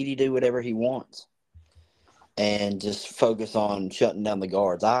let Edey do whatever he wants and just focus on shutting down the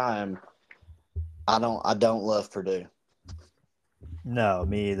guards. I don't love Purdue. No,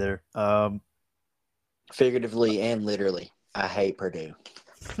 me either. Figuratively and literally, I hate Purdue.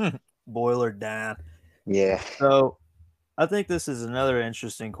 Boiler down. Yeah. So I think this is another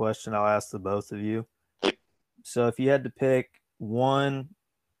interesting question I'll ask the both of you. So if you had to pick one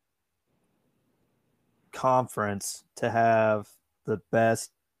conference to have the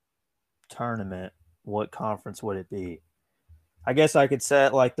best tournament, what conference would it be? I guess I could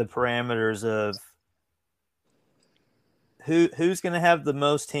set like the parameters of who's going to have the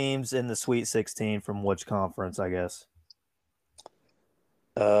most teams in the Sweet 16 from which conference, I guess.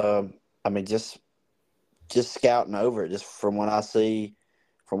 I mean, just scouting over it, just from what I see,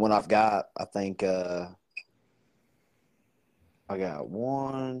 from what I've got, I think I got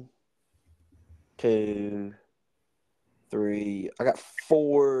 1, 2, 3. I got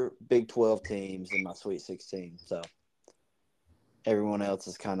 4 Big 12 teams in my Sweet 16. So everyone else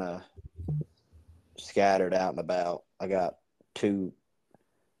is kind of scattered out and about. I got two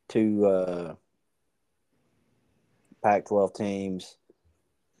Pac-12 teams,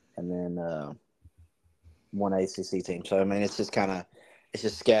 and then 1 ACC team. So I mean, it's just scattered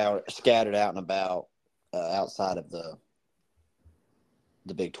out and about outside of the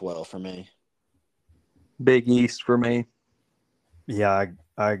Big 12 for me. Big East for me. Yeah,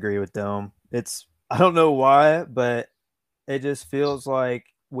 I agree with them. I don't know why, but it just feels like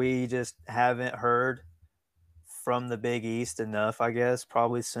we just haven't heard from the Big East enough, I guess,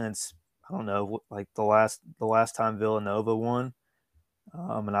 probably since, I don't know, like the last time Villanova won.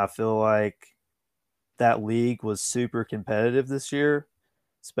 And I feel like that league was super competitive this year,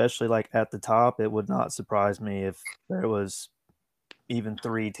 especially like at the top. It would not surprise me if there was even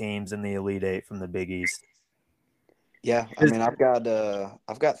 3 teams in the Elite Eight from the Big East. Yeah, I mean, I've got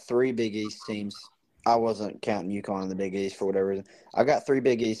 3 Big East teams. I wasn't counting UConn in the Big East for whatever reason. I got 3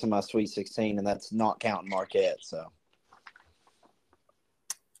 Big East in my Sweet 16, and that's not counting Marquette. So,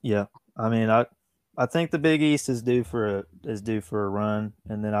 yeah, I mean, I think the Big East is due for a run,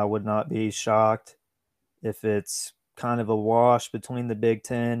 and then I would not be shocked if it's kind of a wash between the Big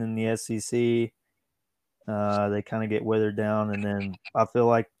Ten and the SEC. They kind of get withered down, and then I feel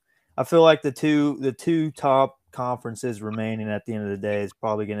like the two top conferences remaining at the end of the day is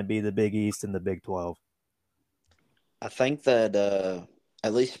probably going to be the Big East and the Big 12. I think that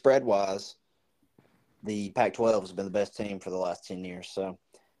at least spread wise, the Pac-12 has been the best team for the last 10 years. So,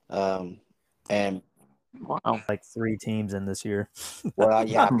 and Wow. Like 3 teams in this year. well,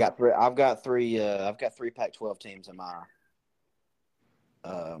 yeah, I've got 3. I've got 3 Pac-12 teams in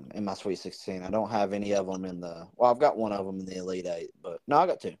my Sweet 16. I don't have any of them in the. Well, I've got one of them in the Elite Eight, but no, I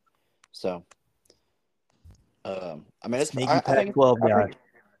got 2. So, I mean, it's Sneaky Pac-12 guy.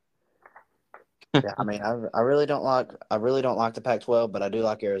 Yeah, I mean, I really don't like the Pac-12, but I do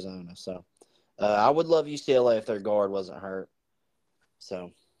like Arizona. So I would love UCLA if their guard wasn't hurt.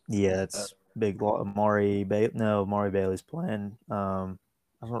 So Yeah, it's big. Mari Bailey's playing. I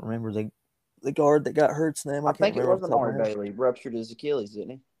don't remember the guard that got hurt's name. I I can't think it remember off was the top of Amari my head. Bailey ruptured his Achilles, didn't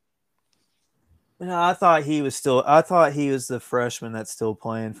he? No, I thought he was the freshman that's still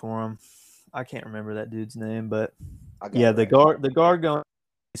playing for him. I can't remember that dude's name, but I got yeah, it the right. guard going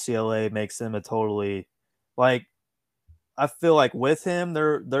to UCLA makes them a totally like. I feel like with him,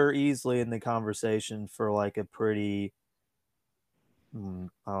 they're easily in the conversation for like a pretty, I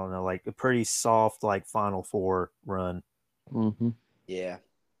don't know, like a pretty soft like Final Four run. Mm-hmm. Yeah,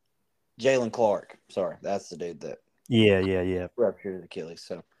 Jalen Clark. Sorry, that's the dude that Yeah. ruptured his Achilles.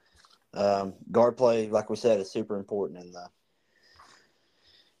 So guard play, like we said, is super important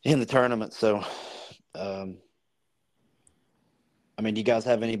in the tournament. So, I mean, do you guys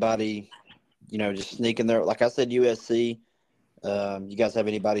have anybody, just sneaking there? Like I said, USC. You guys have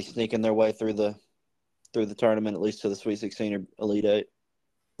anybody sneaking their way through the tournament, at least to the Sweet 16 or Elite Eight,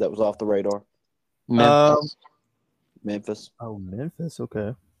 that was off the radar? Memphis. Oh, Memphis.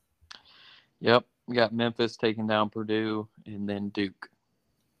 Okay. Yep. We got Memphis taking down Purdue and then Duke.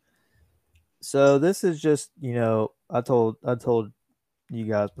 So this is just, I told you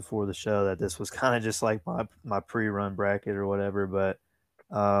guys before the show that this was kind of just like my pre-run bracket or whatever, but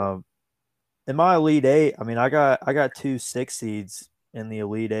in my Elite Eight, I mean, I got 2 6 seeds in the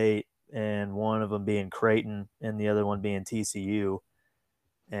Elite Eight, and one of them being Creighton and the other one being TCU,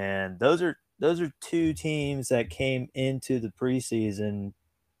 and those are 2 teams that came into the preseason,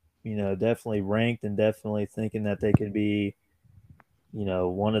 definitely ranked and definitely thinking that they could be,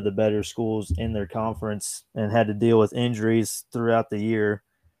 one of the better schools in their conference, and had to deal with injuries throughout the year.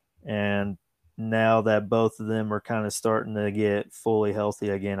 And now that both of them are kind of starting to get fully healthy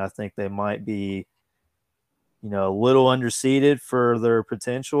again, I think they might be, a little underseeded for their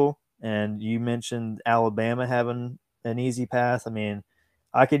potential. And you mentioned Alabama having an easy path. I mean,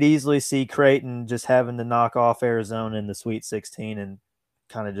 I could easily see Creighton just having to knock off Arizona in the Sweet 16 and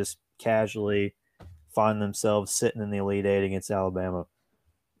kind of just casually find themselves sitting in the Elite Eight against Alabama.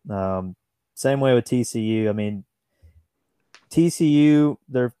 Same way with TCU. I mean, TCU,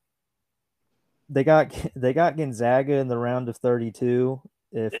 they got Gonzaga in the round of 32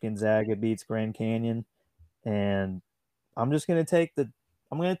 if Gonzaga beats Grand Canyon, and I'm going to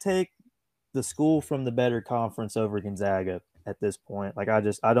take the school from the better conference over Gonzaga at this point. Like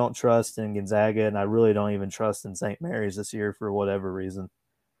I don't trust in Gonzaga, and I really don't even trust in St. Mary's this year for whatever reason.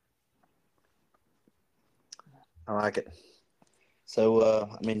 I like it. So,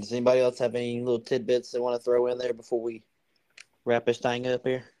 I mean, does anybody else have any little tidbits they want to throw in there before we wrap this thing up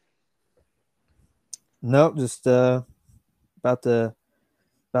here? Nope, just about to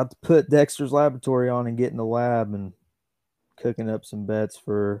put Dexter's Laboratory on and get in the lab and cooking up some bets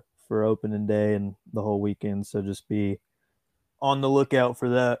for opening day and the whole weekend. So just be on the lookout for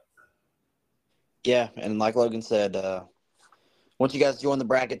that. Yeah, and like Logan said, once you guys join the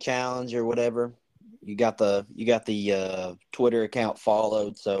bracket challenge or whatever, you got the Twitter account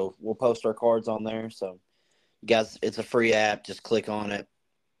followed, so we'll post our cards on there. So you guys, it's a free app. Just click on it.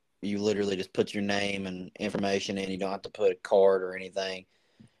 You literally just put your name and information in. You don't have to put a card or anything.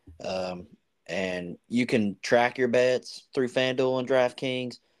 And you can track your bets through FanDuel and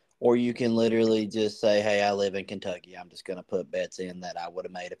DraftKings, or you can literally just say, hey, I live in Kentucky. I'm just going to put bets in that I would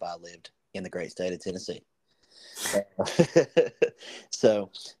have made if I lived in the great state of Tennessee.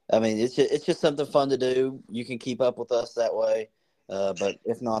 So, I mean, it's just something fun to do. You can keep up with us that way. But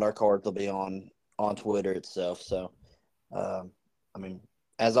if not, our cards will be on Twitter itself. So, I mean,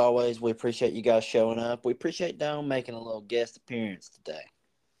 as always, we appreciate you guys showing up. We appreciate Dome making a little guest appearance today.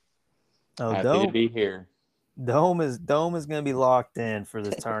 Oh, Happy to be here. Dome is going to be locked in for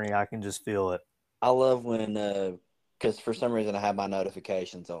this tourney. I can just feel it. I love when, because for some reason I have my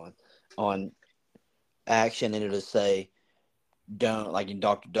notifications on action, and it'll say Dome, like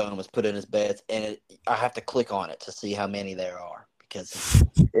Dr. Dome has put in his bets, and I have to click on it to see how many there are because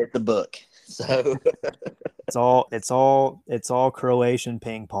it's a book. So it's all Croatian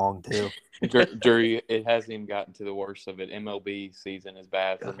ping pong too. Jury, it hasn't even gotten to the worst of it. MLB season is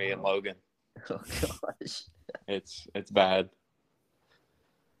bad for me and Logan. Oh gosh, it's bad.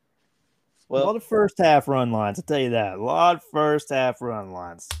 Well, a lot of first half run lines. I'll tell you that. A lot of first half run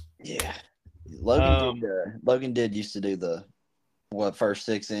lines. Yeah, Logan did used to do the first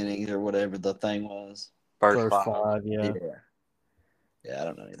 6 innings or whatever the thing was. First five, yeah. Yeah, I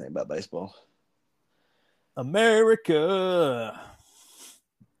don't know anything about baseball. America.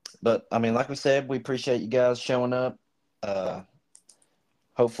 But I mean, like we said, we appreciate you guys showing up.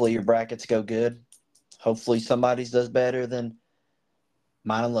 Hopefully your brackets go good. Hopefully somebody's does better than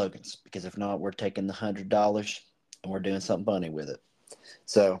mine and Logan's, because if not, we're taking the $100 and we're doing something funny with it.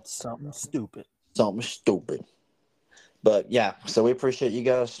 So Something stupid. But yeah, so we appreciate you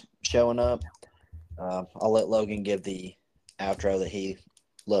guys showing up. I'll let Logan give the outro that he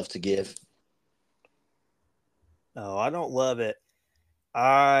loves to give. No, I don't love it.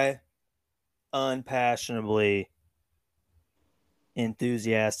 I unpassionably,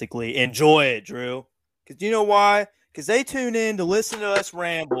 enthusiastically enjoy it, Drew. Because you know why? Because they tune in to listen to us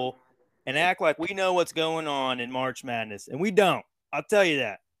ramble and act like we know what's going on in March Madness. And we don't. I'll tell you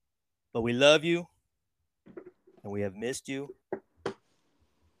that. But we love you. And we have missed you.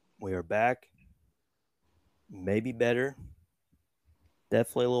 We are back. Maybe better.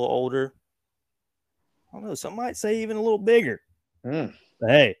 Definitely a little older. I don't know. Some might say even a little bigger. But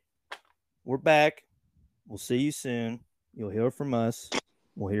hey, we're back. We'll see you soon. You'll hear from us.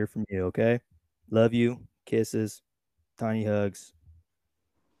 We'll hear from you, okay? Love you. Kisses. Tiny hugs.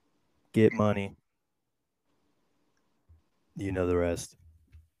 Get money. You know the rest.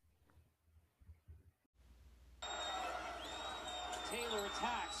 Taylor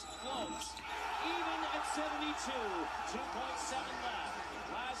attacks, floats, even at 72. 2.7 left.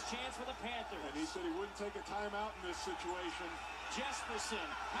 Last chance for the Panthers. And he said he wouldn't take a timeout in this situation. Jesperson,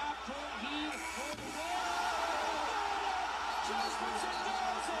 half-court heave for the win. Jesperson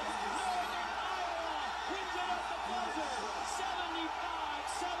does it. Northern Iowa wins it at the buzzer.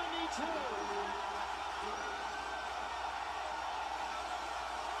 75-72.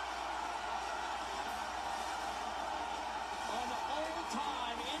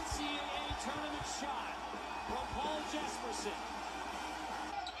 All-time NCAA tournament shot from Paul Jesperson.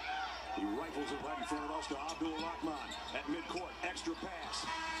 He rifles it right in front of us to Abdul Rahman at midcourt. Extra pass.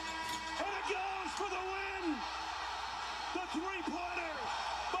 And it goes for the win! The three-pointer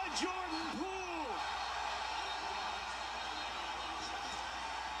by Jordan Poole.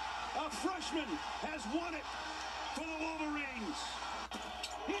 A freshman has won it for the Wolverines.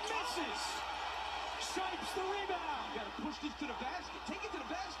 He misses. Shipes the rebound. You gotta push this to the basket. Take it to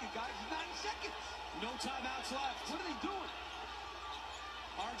the basket, guys. 9 seconds. No timeouts left. What are they doing?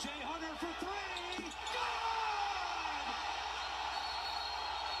 R.J. Hunter for three. Good!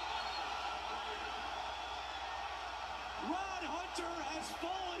 Rod Hunter has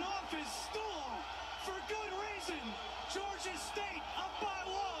fallen off his stool for good reason. Georgia State up by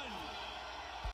 1.